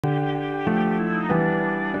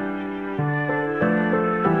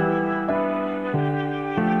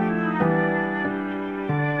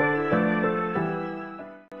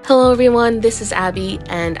Hello everyone, this is Abby,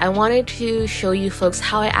 and I wanted to show you folks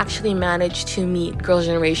how I actually managed to meet Girl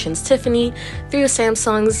Generation's Tiffany through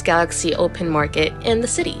Samsung's Galaxy Open Market in the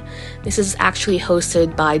city. This is actually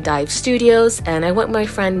hosted by Dive Studios, and I went with my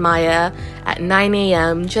friend Maya at 9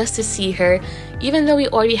 a.m. just to see her. Even though we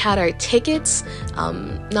already had our tickets,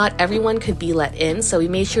 not everyone could be let in, so we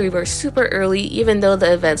made sure we were super early, even though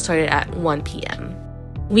the event started at 1 p.m.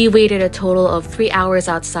 We waited a total of 3 hours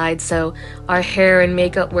outside, so our hair and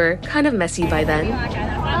makeup were kind of messy by then. Oh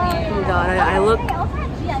my god, I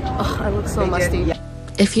look so musty.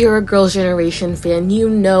 If you're a Girl Generation fan, you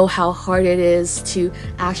know how hard it is to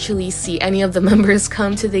actually see any of the members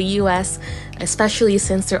come to the US, especially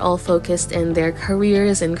since they're all focused in their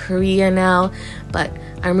careers in Korea now. But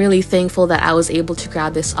I'm really thankful that I was able to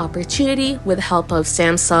grab this opportunity with the help of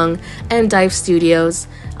Samsung and Dive Studios.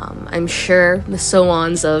 I'm sure the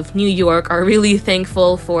So-ons of New York are really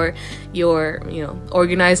thankful for your,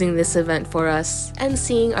 organizing this event for us and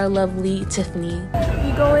seeing our lovely Tiffany.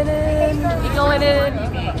 We going in. We going in.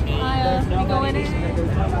 Maya, we going in.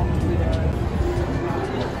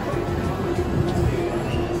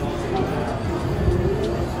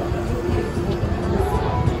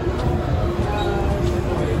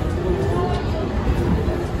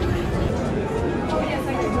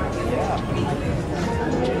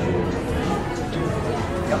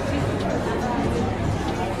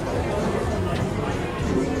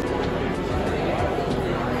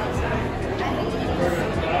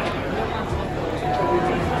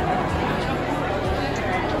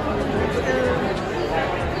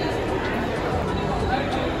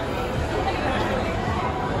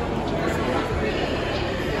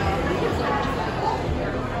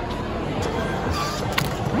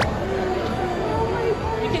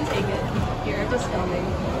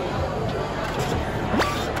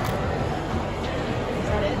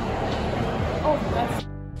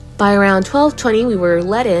 By around 12:20, we were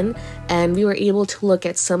let in, and we were able to look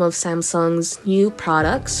at some of Samsung's new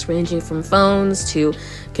products, ranging from phones to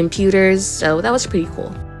computers, so that was pretty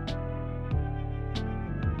cool.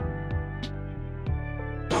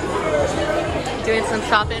 Doing some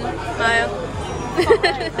shopping, Maya?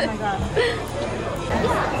 Oh my god.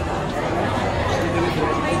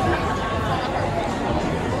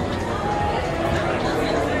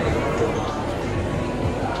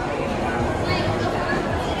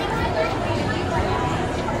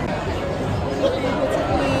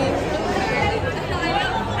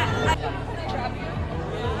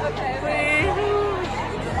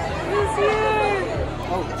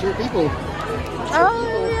 Two people. Oh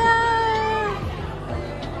yeah.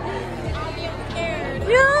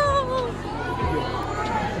 Yeah.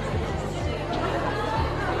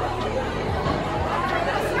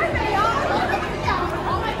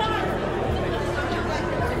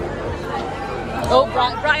 Oh,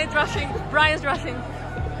 Brian's rushing. Brian's rushing.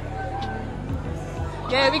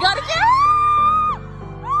 Yeah, we got it. Yeah!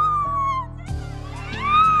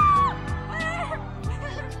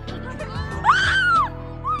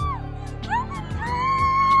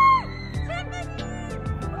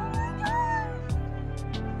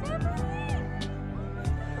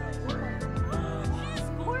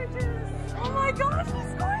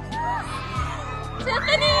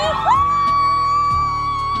 Tiffany!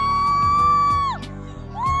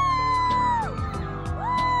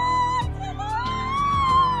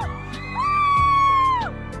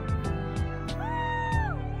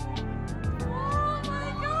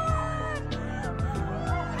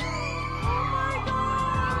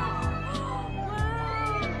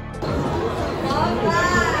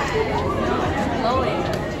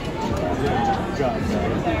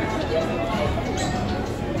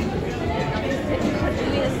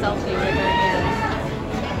 Selfie with her hands.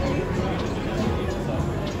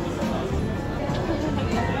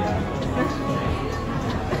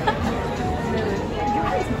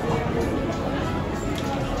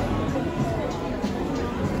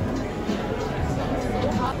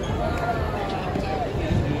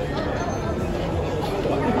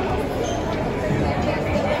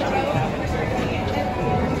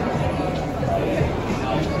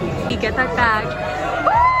 You get that bag.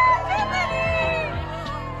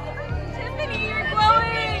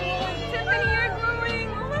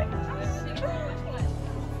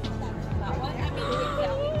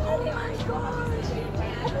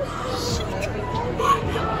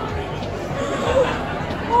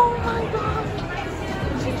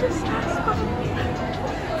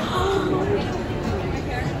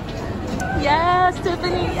 Yes,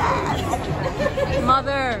 Tiffany, yes!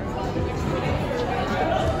 Mother.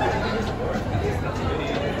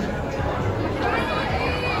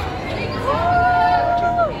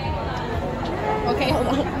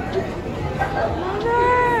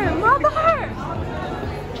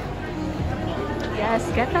 Yes,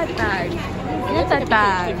 get that bag. Get that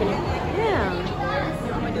bag. Yeah.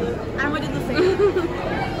 I'm gonna do the same.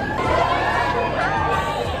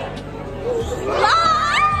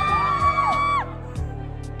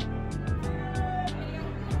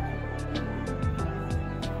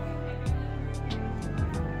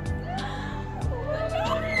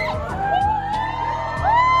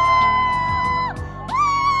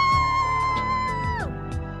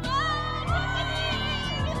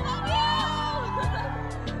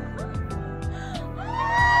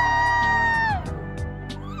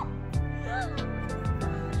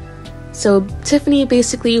 So Tiffany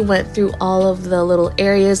basically went through all of the little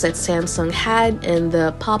areas that Samsung had in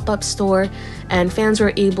the pop-up store, and fans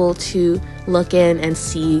were able to look in and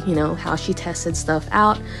see, you know, how she tested stuff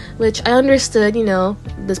out, which I understood, you know,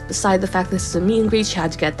 beside the fact this is a meet and greet, she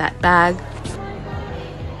had to get that bag.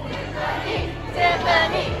 Tiffany,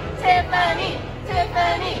 Tiffany, Tiffany,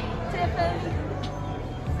 Tiffany.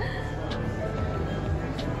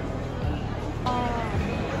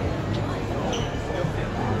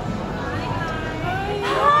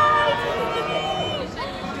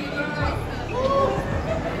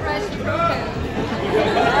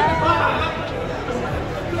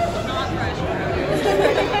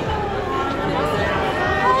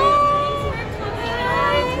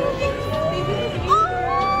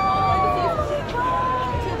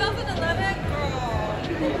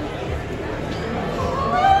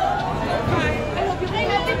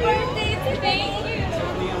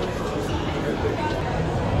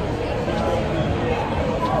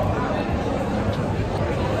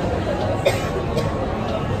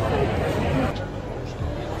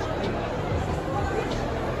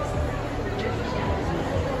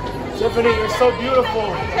 Tiffany, you're so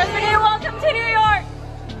beautiful. Tiffany, welcome to New York.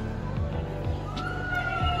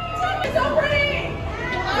 It's so pretty.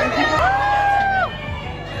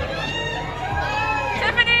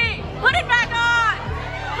 Tiffany, put it back on.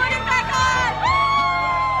 Put it back on.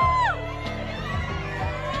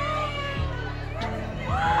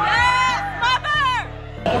 Yes, mother.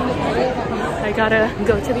 I gotta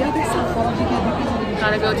go to the other side.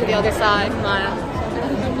 Gotta go to the other side, Maya.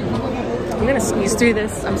 I'm gonna squeeze through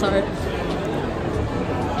this, I'm sorry.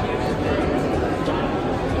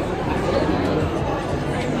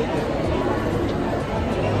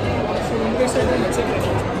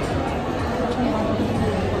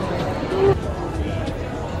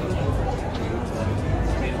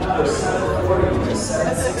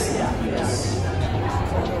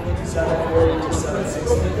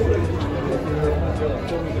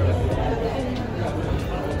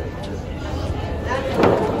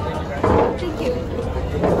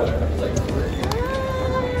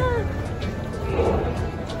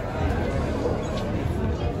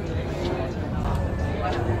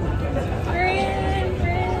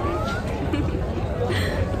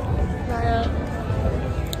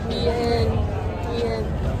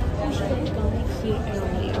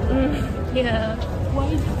 Yeah.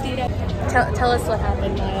 Tell us what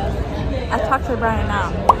happened, Maya. I talked to Brian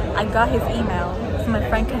now. I got his email, so my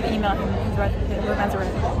friend can email him his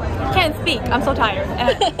resume. Can't speak. I'm so tired.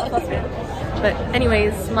 But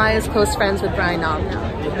anyways, Maya's close friends with Brian Nam now.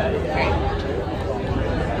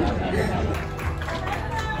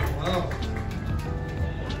 Wow.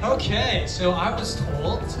 Okay, so I was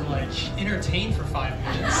told to like entertain for 5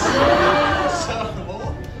 minutes. So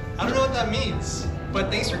well, I don't know what that means. But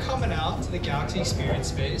thanks for coming out to the Galaxy Experience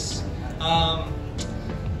Space.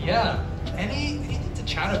 Yeah, anything to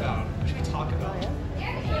chat about? What should we talk about?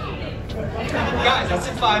 Guys, that's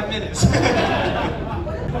in 5 minutes. No,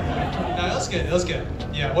 that was good, that was good.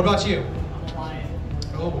 Yeah, what about you?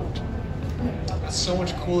 Oh, that's so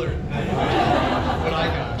much cooler than what I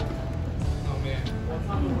got. Oh man.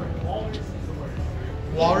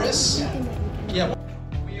 Walrus? Yeah.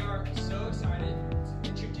 We are so excited to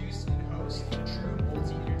introduce and host a true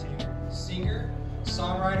multi-entertainer, singer,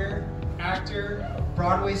 songwriter, actor,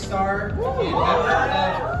 Broadway star, and member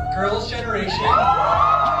of Girls' Generation. Please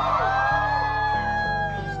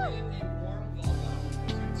give a warm welcome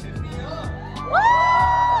to Tiffany.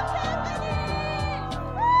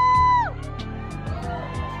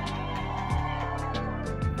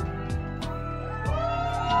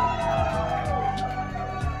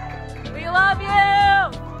 We love you.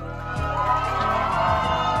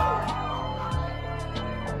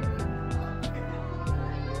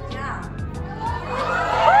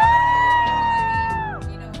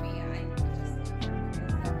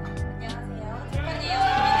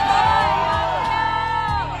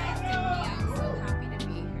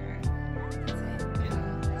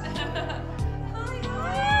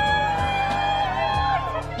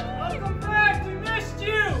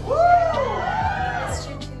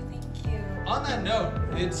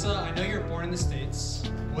 it's, I know you're born in the States.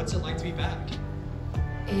 What's it like to be back?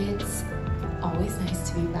 It's always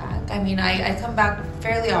nice to be back. I mean, I come back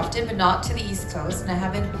fairly often, but not to the East Coast, and I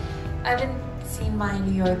haven't seen my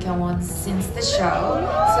New York ones since the show.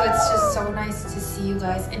 So it's just so nice to see you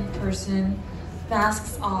guys in person,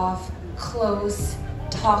 masks off, close,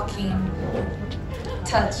 talking,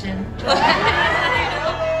 touching.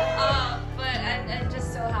 But I'm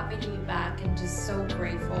just so happy to be back and just so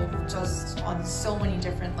grateful, just on so many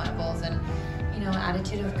different levels. And you know,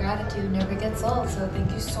 attitude of gratitude never gets old. So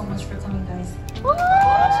thank you so much for coming, guys. Out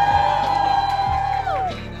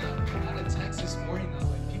of Texas this morning though,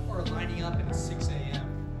 like people are lining up at 6 a.m.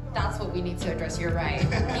 That's what we need to address. You're right.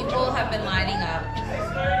 People have been lining up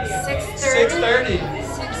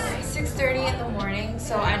 6:30 in the morning.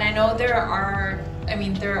 So, and I know there's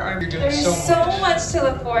so much to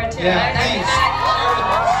look forward to. Yeah,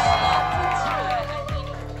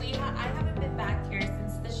 I haven't been back here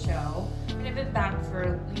since the show. And I've been back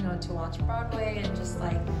for, to watch Broadway and just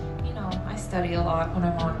like, I study a lot when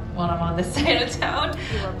I'm on this side of town.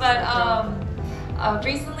 But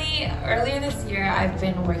recently, earlier this year, I've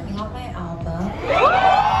been working on my album.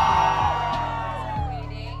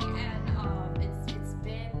 It's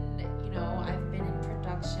been, I've been in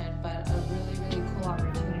production, but a really, really cool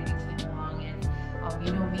opportunity came along.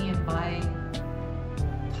 And me and my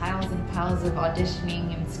piles and piles of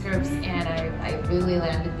auditioning and scripts, and I really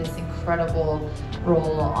landed this incredible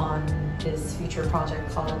role on this future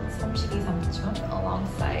project called Samshiki Samchum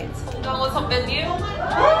alongside Songgang 선배님.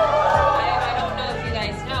 I don't know if you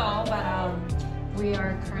guys know, but we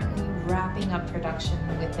are currently wrapping up production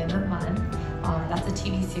within a month. That's a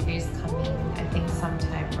TV series coming, I think,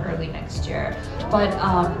 sometime early next year. But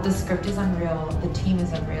the script is unreal, the team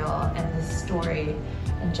is unreal, and the story,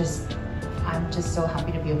 and I'm just so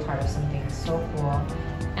happy to be a part of something so cool.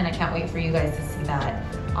 And I can't wait for you guys to see that.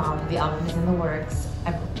 The album is in the works.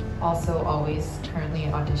 I'm also always currently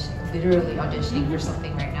literally auditioning for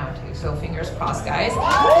something right now too. So fingers crossed, guys. But,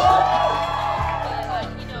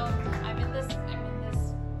 I'm in this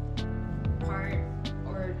part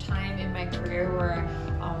or time in my career where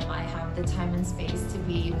I have the time and space to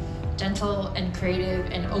be gentle and creative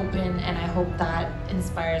and open, and I hope that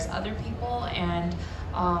inspires other people. And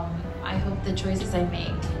I hope the choices I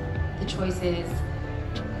make,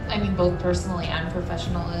 both personally and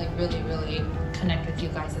professionally, really, really connect with you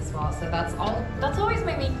guys as well. So that's always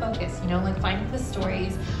my main focus, like finding the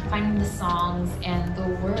stories, finding the songs, and the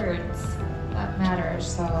words that matter.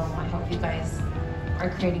 So I hope you guys are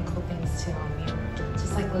creating cool things too.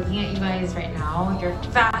 Just like looking at you guys right now, your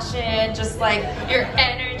fashion, just like your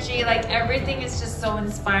energy, like everything is just so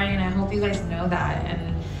inspiring, and I hope you guys know that.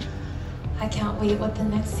 And I can't wait what the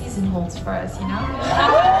next season holds for us,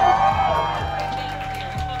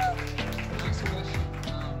 Next question.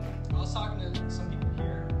 I was talking to some people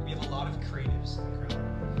here. We have a lot of creatives in the crowd.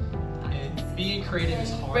 And being creative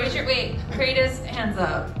is hard. Creatives, hands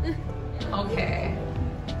up. Okay.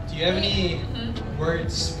 Do you have any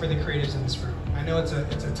words for the creatives in this room? I know it's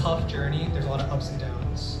a tough journey. There's a lot of ups and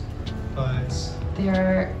downs, but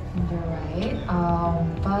they're right.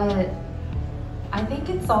 But I think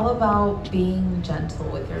it's all about being gentle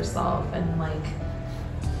with yourself, and like,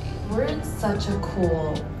 we're in such a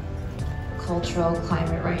cool cultural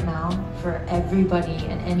climate right now for everybody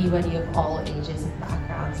and anybody of all ages and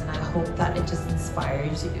backgrounds, and I hope that it just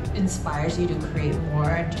inspires you to create more,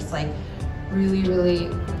 and just like really, really,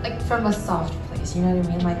 like from a soft place, you know what I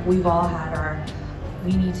mean? Like, we've all had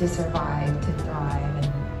we need to survive to thrive,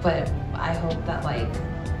 but I hope that like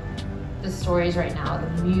the stories right now, the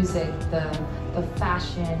music, the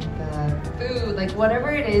fashion, the food, like whatever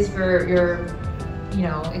it is you're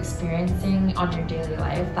experiencing on your daily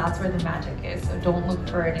life, that's where the magic is. So don't look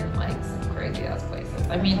for it in like some crazy ass places.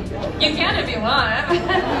 I mean, you can if you want,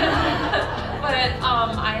 but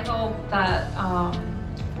I hope that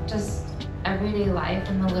just everyday life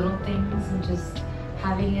and the little things, and just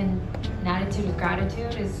having an attitude of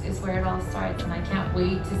gratitude is where it all starts. And I can't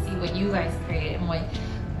wait to see what you guys create and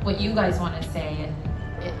what you guys want to say. And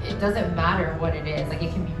it doesn't matter what it is. Like,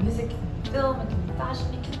 it can be music, it can be film, it can be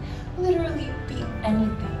fashion, it can literally be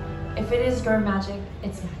anything. If it is your magic,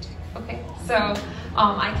 it's magic. Okay, so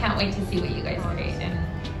I can't wait to see what you guys create. And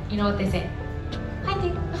you know what they say? Hi,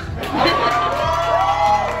 Dave.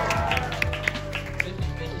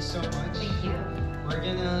 Thank you so much. Thank you. We're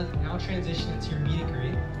gonna now transition into your meet and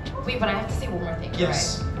greet. Wait, but I have to say one more thing.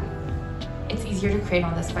 Yes. Right? It's easier to create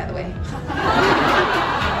on this, by the way. You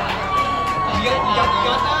got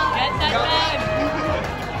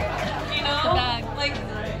that? Like,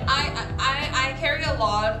 I carry a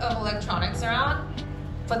lot of electronics around,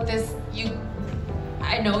 but I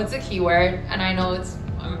I know it's a keyword, and I know it's,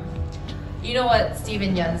 you know what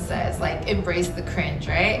Steven Yeun says, like, embrace the cringe,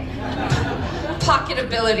 right?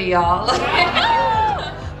 Pocketability, y'all.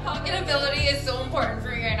 Pocketability is so important for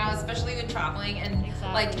me right now, especially with traveling, and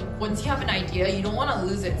like, once you have an idea, you don't want to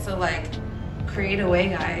lose it, so like, create away,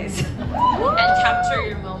 guys, and capture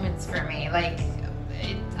your moments for me. Like,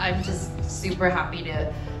 I'm just super happy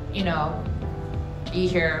to, you know, be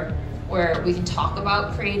here where we can talk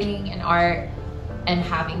about creating an art and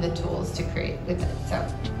having the tools to create with it. So.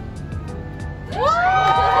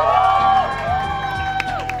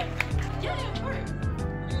 Yeah, of course.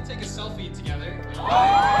 We're gonna take a selfie together.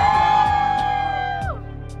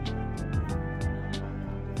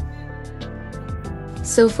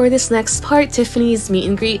 So for this next part, Tiffany's meet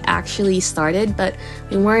and greet actually started, but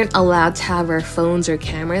we weren't allowed to have our phones or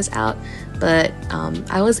cameras out. But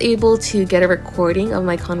I was able to get a recording of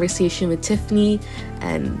my conversation with Tiffany,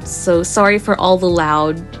 and so sorry for all the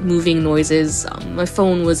loud moving noises. My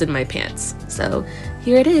phone was in my pants. So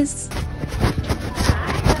here it is.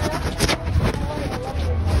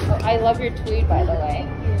 I love your tweet, by the way.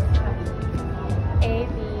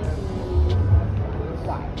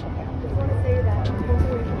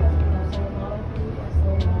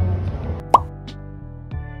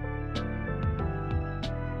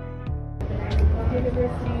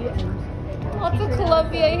 Lots of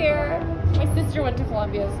Columbia here. My sister went to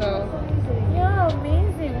Columbia, so yeah,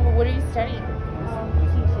 amazing. What are you studying?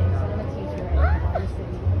 Teaching. So I'm a teacher right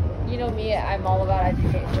now. You know me, I'm all about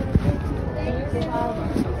education.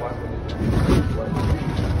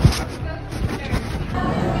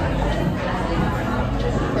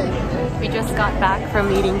 We just got back from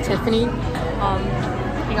meeting Tiffany.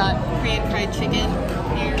 We got Korean fried chicken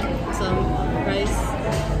here, some rice.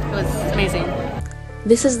 It was amazing.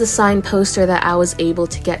 This is the signed poster that I was able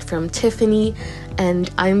to get from Tiffany, and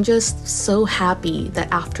I'm just so happy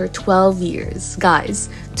that after 12 years, guys,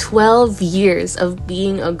 12 years of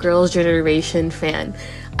being a Girls' Generation fan,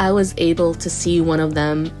 I was able to see one of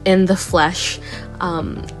them in the flesh.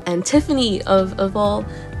 And Tiffany, of all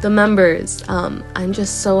the members, I'm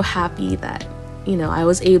just so happy that, you know, I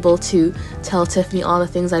was able to tell Tiffany all the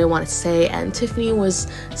things I want to say, and Tiffany was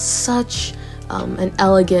such an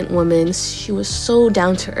elegant woman. She was so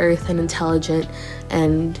down to earth and intelligent,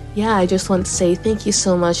 and yeah, I just want to say thank you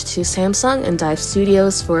so much to Samsung and Dive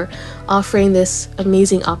Studios for offering this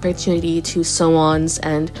amazing opportunity to Sewons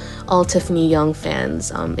and all Tiffany Young fans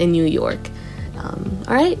in New York.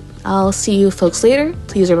 Alright, I'll see you folks later.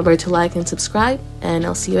 Please remember to like and subscribe, and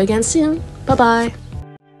I'll see you again soon. Bye bye.